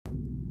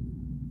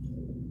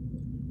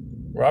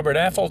Robert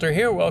Affolter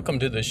here. Welcome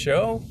to the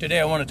show. Today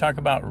I want to talk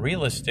about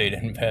real estate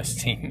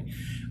investing.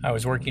 I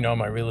was working on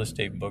my real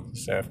estate book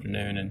this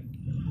afternoon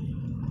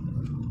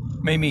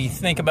and made me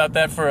think about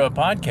that for a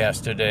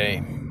podcast today.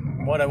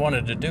 What I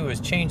wanted to do is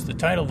change the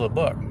title of the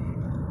book.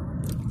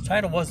 The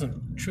title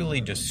wasn't truly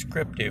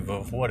descriptive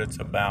of what it's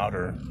about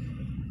or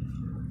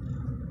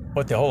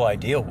what the whole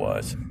idea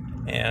was.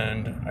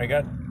 And I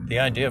got the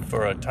idea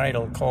for a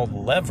title called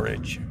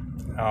Leverage,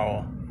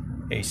 how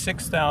a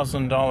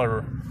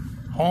 $6,000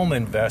 home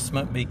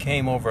investment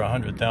became over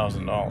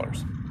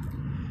 $100,000.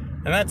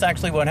 And that's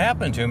actually what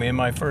happened to me in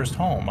my first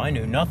home. I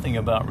knew nothing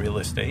about real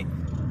estate,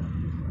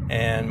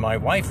 and my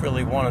wife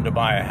really wanted to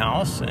buy a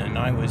house, and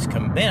I was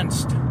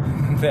convinced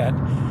that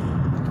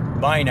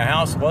buying a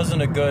house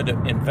wasn't a good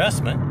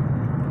investment.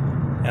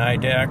 And I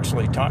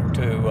actually talked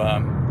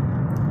to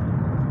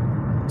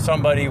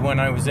somebody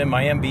when I was in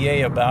my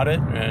MBA about it,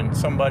 and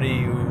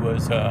somebody who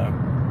was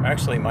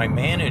actually my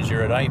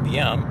manager at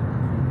IBM,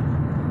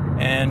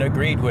 and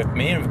agreed with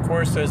me. And of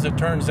course, as it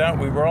turns out,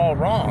 we were all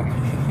wrong.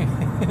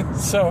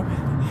 So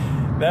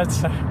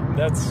that's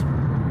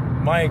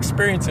my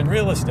experience in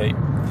real estate.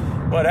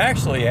 What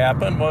actually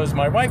happened was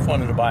my wife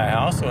wanted to buy a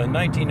house. So in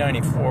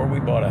 1994,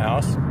 we bought a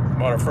house,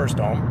 bought our first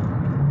home.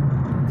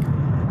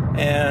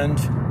 And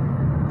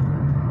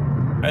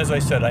as I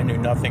said, I knew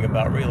nothing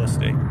about real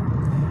estate.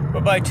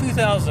 But by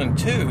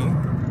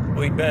 2002,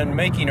 we'd been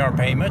making our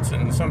payments,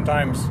 and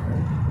sometimes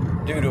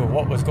due to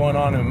what was going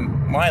on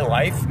in my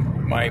life,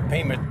 my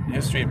payment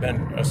history had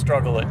been a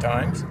struggle at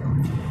times.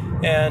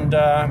 And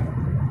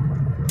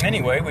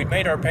anyway, we'd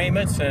made our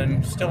payments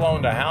and still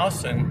owned a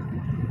house,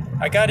 and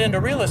I got into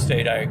real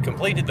estate. I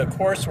completed the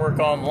coursework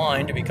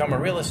online to become a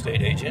real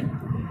estate agent,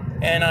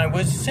 and I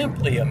was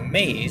simply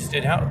amazed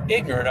at how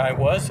ignorant I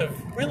was of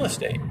real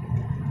estate.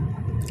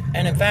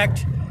 And in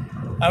fact,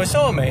 I was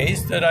so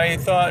amazed that I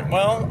thought,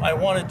 well, I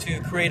wanted to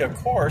create a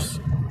course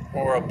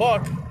or a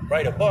book,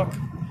 write a book,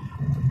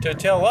 to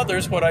tell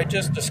others what I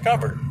just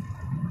discovered.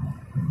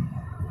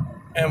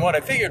 And what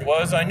I figured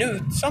was, I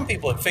knew some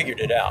people had figured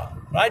it out.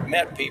 I'd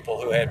met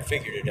people who had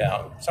figured it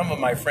out. Some of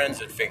my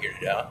friends had figured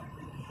it out,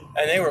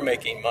 and they were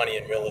making money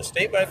in real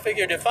estate. But I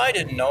figured if I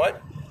didn't know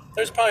it,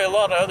 there's probably a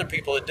lot of other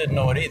people that didn't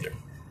know it either.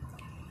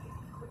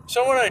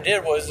 So what I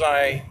did was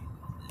I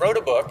wrote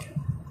a book,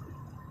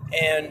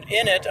 and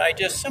in it, I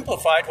just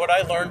simplified what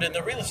I learned in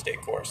the real estate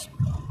course.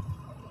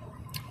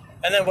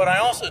 And then what I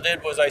also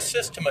did was I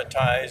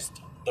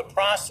systematized the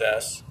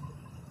process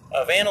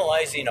of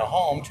analyzing a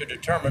home to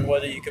determine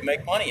whether you can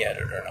make money at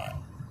it or not.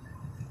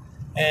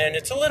 And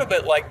it's a little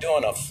bit like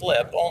doing a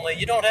flip, only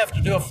you don't have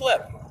to do a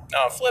flip.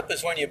 Now, a flip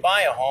is when you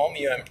buy a home,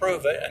 you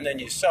improve it, and then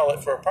you sell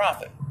it for a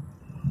profit.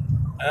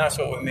 And that's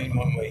what we mean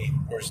when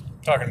we're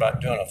talking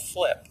about doing a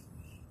flip.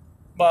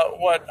 But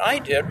what I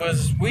did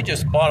was we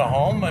just bought a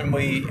home and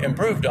we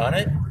improved on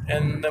it,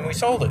 and then we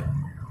sold it.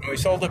 And we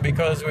sold it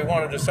because we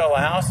wanted to sell a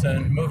house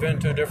and move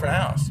into a different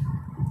house.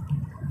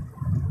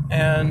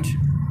 And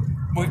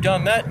we've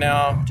done that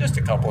now just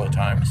a couple of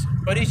times,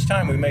 but each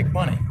time we make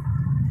money.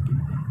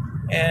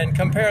 And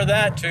compare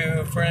that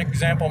to, for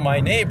example, my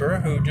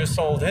neighbor who just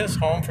sold his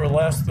home for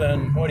less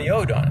than what he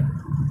owed on it.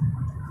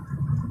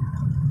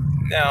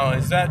 Now,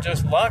 is that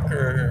just luck,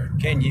 or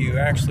can you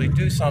actually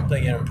do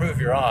something and improve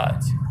your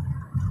odds?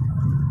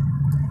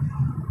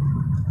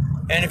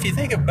 And if you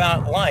think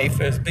about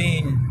life as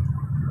being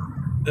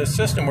the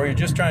system where you're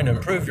just trying to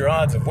improve your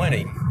odds of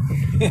winning,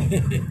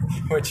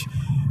 which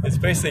is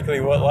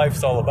basically what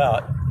life's all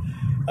about,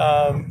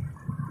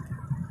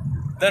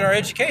 then our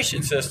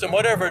education system,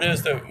 whatever it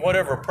is,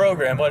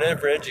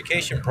 whatever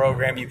education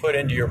program you put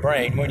into your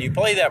brain, when you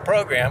play that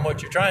program,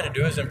 what you're trying to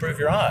do is improve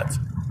your odds.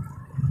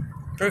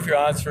 Improve your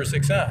odds for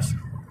success.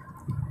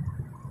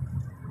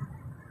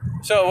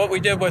 So what we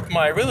did with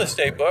my real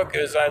estate book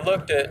is I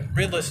looked at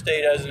real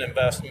estate as an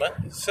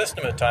investment,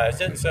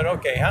 systematized it, and said,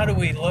 okay, how do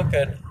we look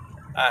at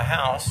a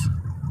house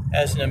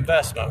as an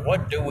investment?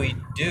 What do we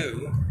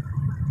do?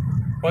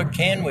 What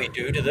can we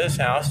do to this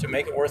house to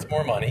make it worth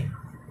more money?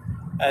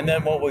 And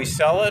then will we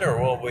sell it,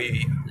 or will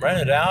we rent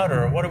it out,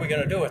 or what are we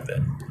going to do with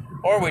it?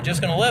 Or are we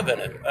just going to live in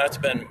it? That's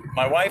been,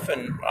 my wife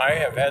and I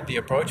have had the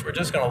approach, we're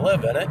just going to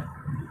live in it.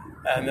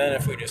 And then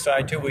if we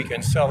decide to, we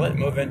can sell it and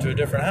move into a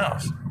different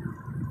house.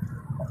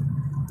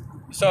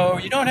 So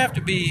you don't have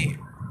to be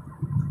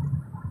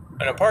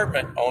an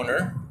apartment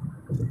owner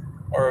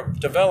or a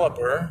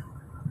developer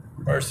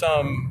or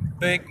some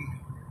big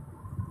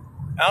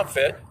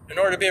outfit in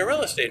order to be a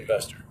real estate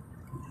investor.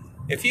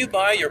 If you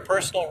buy your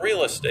personal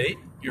real estate,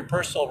 your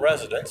personal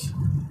residence,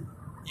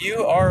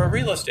 you are a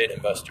real estate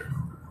investor.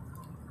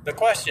 The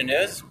question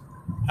is,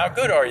 how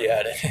good are you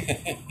at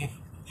it?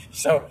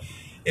 So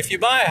if you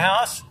buy a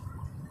house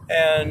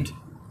and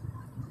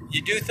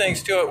you do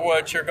things to it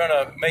which are going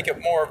to make it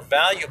more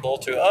valuable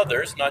to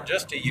others, not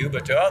just to you,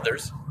 but to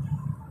others,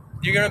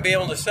 you're going to be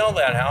able to sell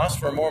that house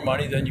for more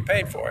money than you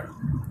paid for it.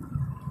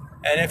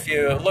 And if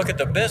you look at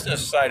the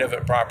business side of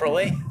it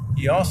properly,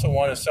 you also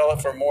want to sell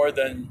it for more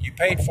than you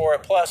paid for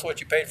it, plus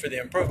what you paid for the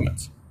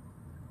improvements.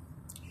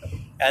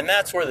 And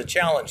that's where the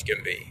challenge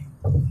can be.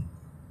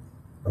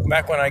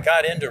 back when I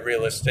got into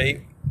real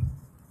estate,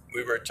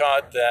 we were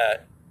taught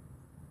that,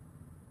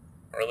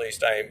 or at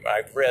least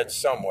I've read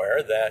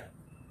somewhere, that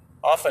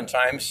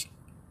oftentimes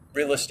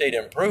real estate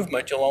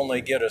improvement, you'll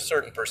only get a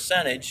certain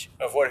percentage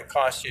of what it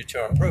costs you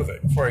to improve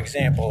it. For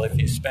example, if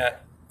you spent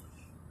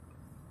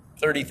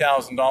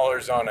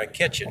 $30,000 on a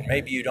kitchen,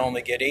 maybe you'd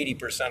only get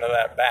 80% of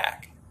that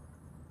back.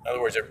 In other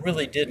words, it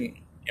really didn't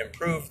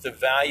improve the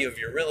value of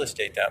your real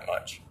estate that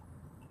much.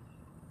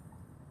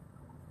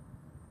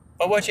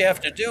 But what you have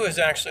to do is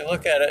actually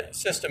look at it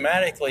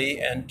systematically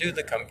and do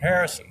the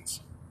comparisons.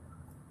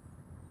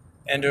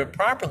 And to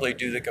properly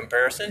do the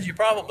comparisons, you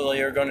probably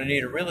are going to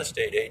need a real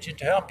estate agent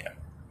to help you.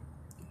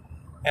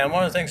 And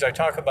one of the things I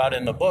talk about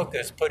in the book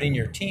is putting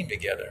your team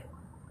together.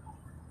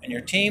 And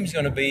your team's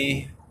going to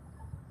be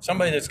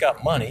somebody that's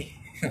got money,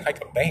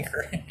 like a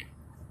banker.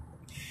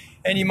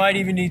 And you might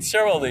even need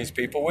several of these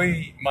people.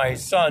 My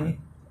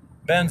son,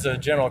 Ben's a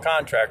general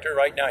contractor.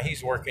 Right now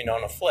he's working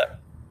on a flip.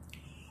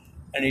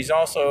 And he's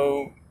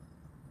also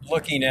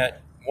looking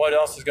at what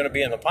else is going to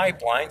be in the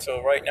pipeline.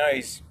 So right now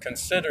he's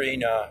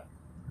considering a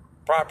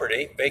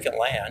property, vacant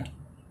land,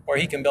 where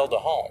he can build a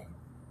home.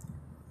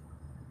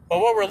 But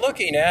what we're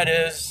looking at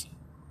is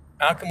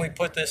how can we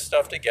put this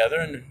stuff together?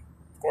 And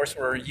of course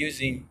we're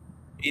using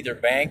either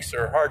banks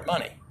or hard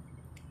money.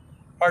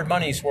 Hard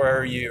money is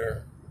where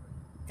you've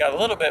got a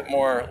little bit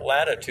more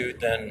latitude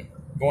than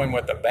going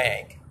with a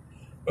bank.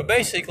 But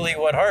basically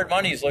what hard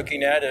money is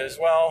looking at is,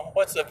 well,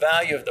 what's the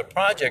value of the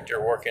project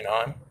you're working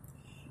on?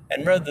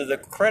 And rather the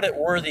credit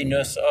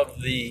worthiness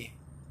of the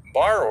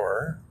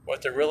borrower,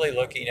 what they're really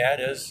looking at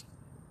is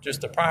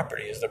just the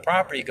property. Is the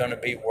property going to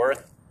be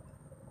worth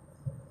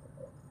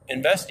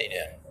investing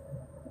in?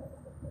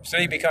 So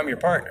you become your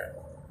partner.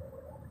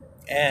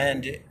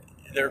 And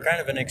they're kind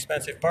of an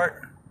expensive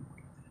partner.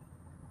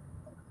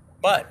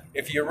 But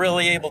if you're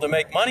really able to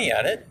make money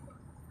at it,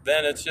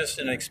 then it's just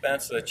an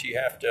expense that you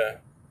have to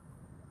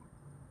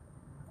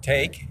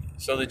take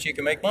so that you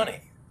can make money.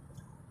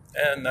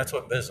 And that's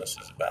what business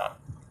is about.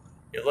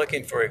 You're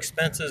looking for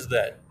expenses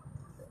that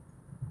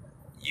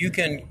you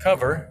can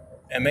cover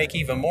and make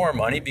even more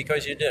money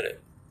because you did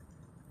it.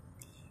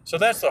 So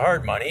that's the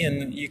hard money,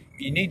 and you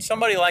need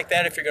somebody like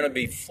that if you're going to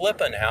be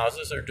flipping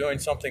houses or doing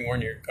something when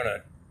you're going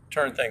to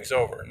turn things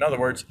over. In other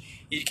words,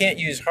 you can't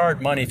use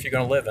hard money if you're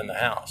going to live in the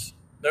house.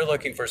 They're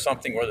looking for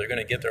something where they're going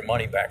to get their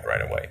money back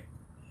right away.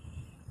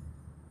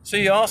 So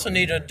you also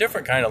need a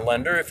different kind of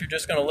lender if you're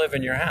just going to live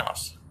in your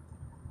house.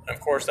 And of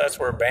course, that's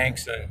where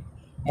banks and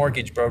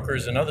mortgage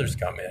brokers and others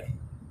come in.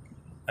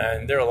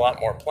 And they're a lot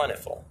more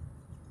plentiful.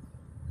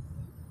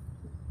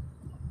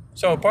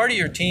 So part of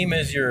your team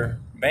is your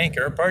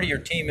banker. Part of your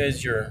team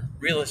is your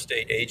real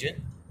estate agent.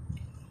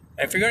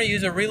 And if you're going to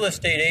use a real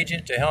estate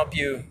agent to help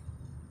you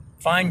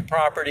find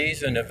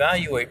properties and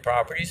evaluate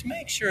properties,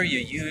 make sure you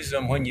use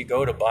them when you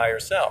go to buy or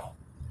sell.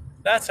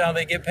 That's how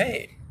they get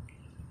paid.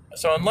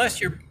 So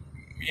unless you're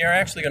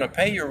actually going to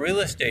pay your real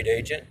estate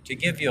agent to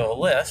give you a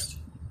list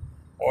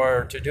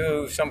or to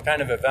do some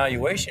kind of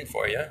evaluation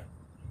for you,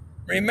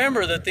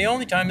 remember that the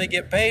only time they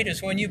get paid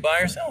is when you buy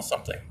or sell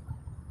something.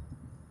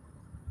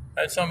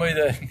 I had somebody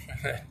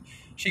that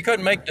she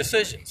couldn't make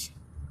decisions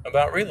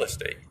about real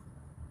estate.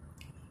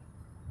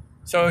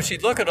 So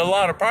she'd look at a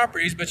lot of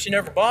properties, but she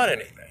never bought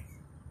anything.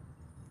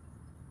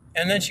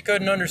 And then she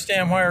couldn't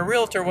understand why her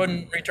realtor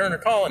wouldn't return her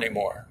call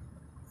anymore.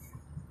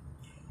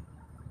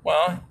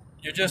 Well,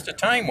 you're just a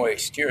time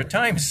waste. You're a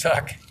time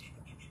suck.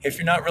 If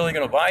you're not really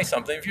going to buy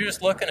something, if you're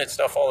just looking at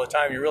stuff all the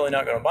time, you're really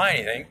not going to buy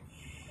anything.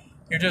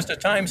 You're just a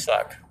time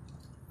suck.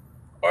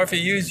 Or if you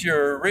use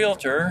your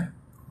realtor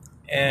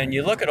and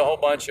you look at a whole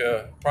bunch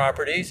of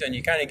properties and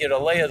you kind of get a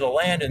lay of the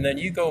land and then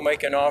you go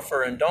make an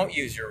offer and don't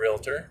use your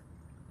realtor,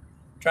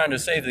 trying to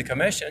save the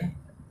commission,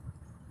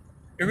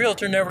 your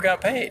realtor never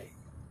got paid.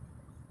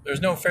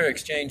 There's no fair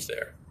exchange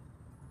there.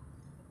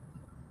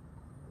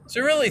 So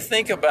really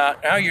think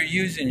about how you're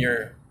using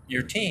your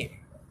team.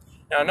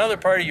 Now, another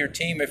part of your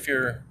team, if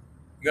you're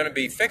going to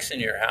be fixing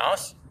your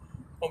house,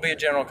 will be a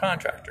general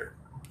contractor.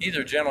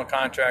 Either general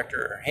contractor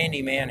or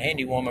handyman,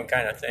 handywoman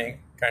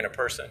kind of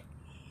person,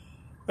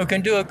 who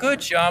can do a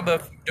good job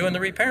of doing the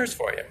repairs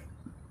for you.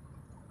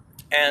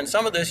 And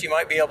some of this you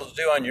might be able to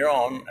do on your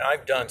own.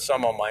 I've done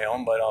some on my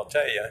own, but I'll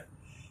tell you,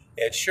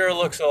 it sure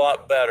looks a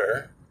lot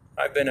better.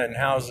 I've been in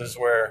houses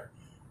where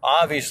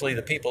obviously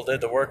the people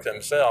did the work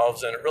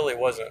themselves and it really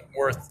wasn't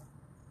worth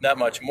that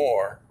much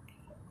more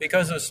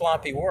because of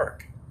sloppy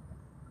work.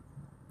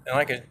 And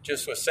like I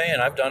just was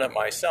saying, I've done it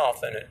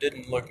myself and it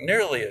didn't look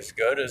nearly as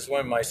good as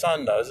when my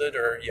son does it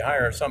or you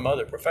hire some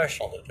other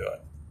professional to do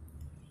it.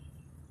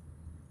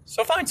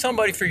 So find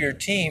somebody for your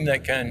team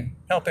that can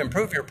help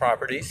improve your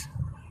properties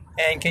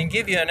and can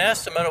give you an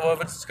estimate of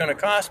what it's going to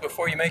cost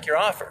before you make your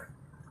offer.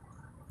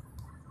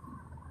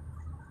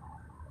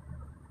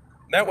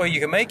 That way you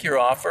can make your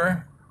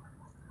offer,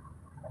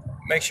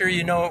 make sure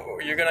you know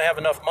you're going to have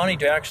enough money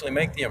to actually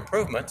make the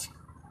improvements.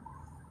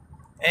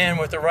 And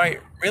with the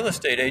right real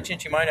estate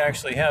agent, you might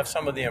actually have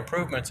some of the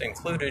improvements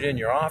included in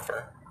your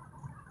offer.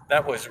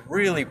 That was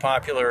really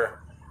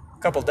popular a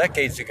couple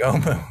decades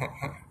ago.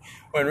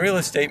 when real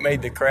estate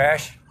made the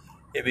crash,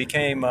 it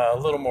became a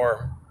little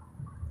more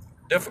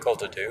difficult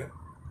to do.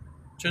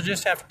 You'll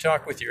just have to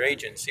talk with your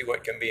agent, see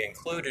what can be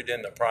included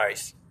in the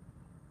price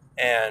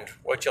and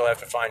what you'll have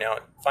to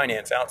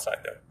finance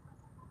outside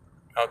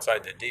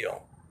the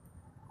deal.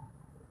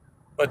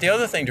 But the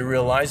other thing to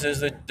realize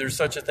is that there's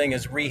such a thing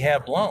as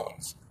rehab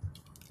loans.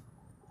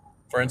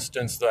 For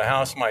instance, the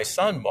house my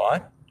son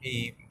bought,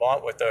 he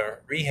bought with a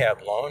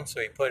rehab loan,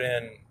 so he put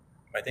in,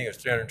 I think it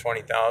was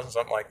 $320,000,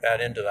 something like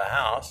that, into the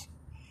house.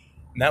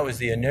 And that was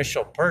the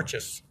initial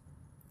purchase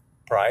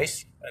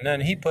price. And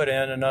then he put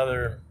in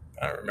another,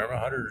 I don't remember,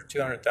 100 or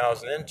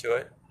 200,000 into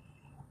it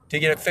to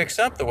get it fixed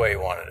up the way he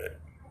wanted it.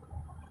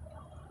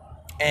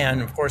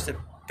 And of course, it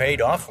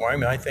paid off for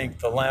him. I think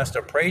the last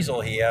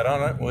appraisal he had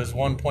on it was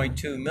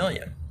 $1.2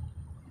 million.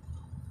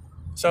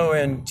 So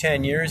in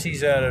 10 years,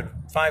 he's added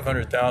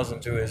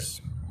 $500,000 to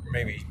his,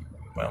 maybe,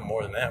 well,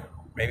 more than that,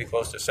 maybe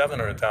close to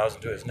 $700,000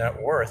 to his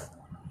net worth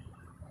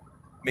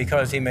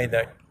because he made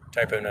that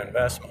type of an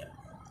investment.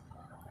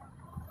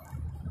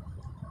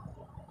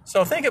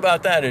 So think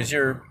about that as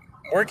you're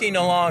working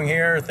along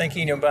here,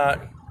 thinking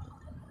about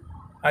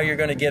how you're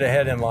going to get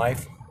ahead in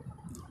life,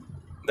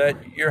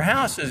 that your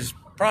house is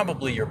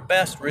probably your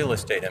best real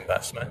estate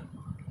investment.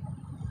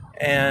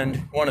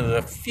 And one of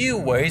the few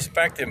ways, in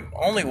fact, the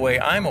only way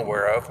I'm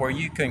aware of, where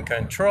you can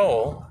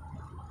control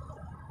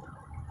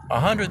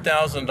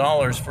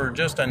 $100,000 for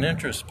just an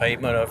interest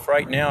payment of,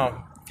 right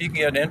now, if you can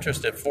get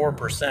interest at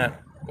 4%,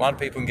 a lot of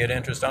people can get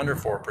interest under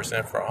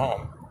 4% for a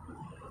home.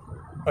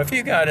 If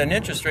you got an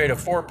interest rate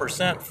of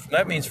 4%,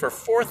 that means for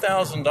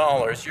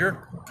 $4,000,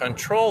 you're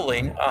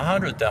controlling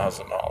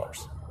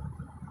 $100,000.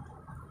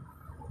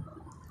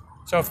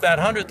 So if that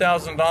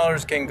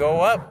 $100,000 can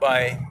go up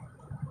by,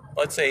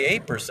 let's say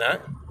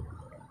 8%,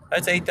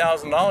 that's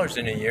 $8,000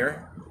 in a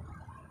year.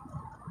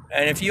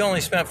 And if you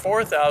only spent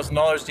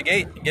 $4,000 to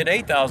get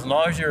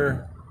 $8,000,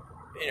 you're,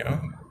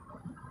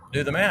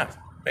 do the math,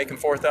 making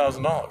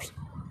 $4,000.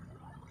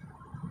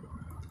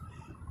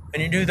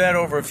 And you do that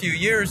over a few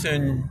years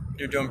and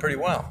you're doing pretty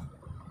well.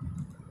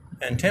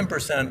 And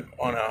 10%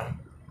 on a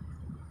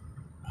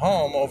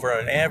home over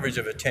an average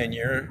of a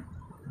 10-year,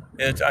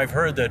 I've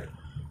heard that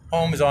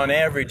homes on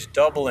average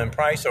double in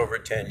price over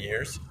 10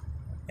 years,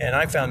 and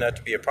I found that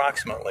to be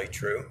approximately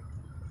true.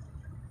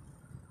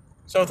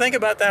 So think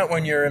about that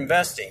when you're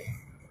investing.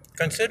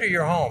 Consider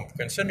your home,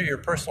 consider your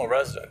personal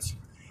residence.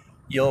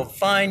 You'll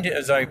find,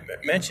 as I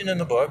mentioned in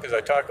the book, as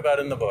I talk about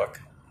in the book,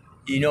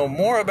 you know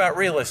more about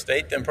real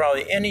estate than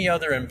probably any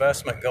other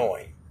investment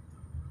going.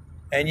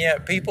 And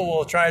yet people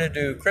will try to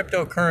do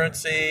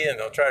cryptocurrency and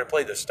they'll try to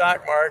play the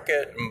stock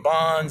market and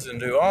bonds and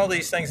do all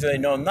these things that they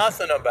know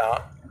nothing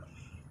about,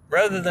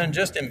 rather than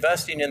just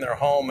investing in their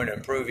home and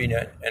improving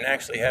it and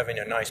actually having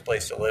a nice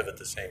place to live at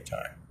the same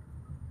time.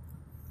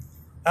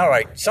 All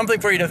right,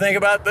 something for you to think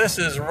about. This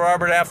is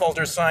Robert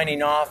Affolter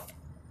signing off.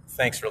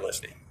 Thanks for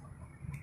listening.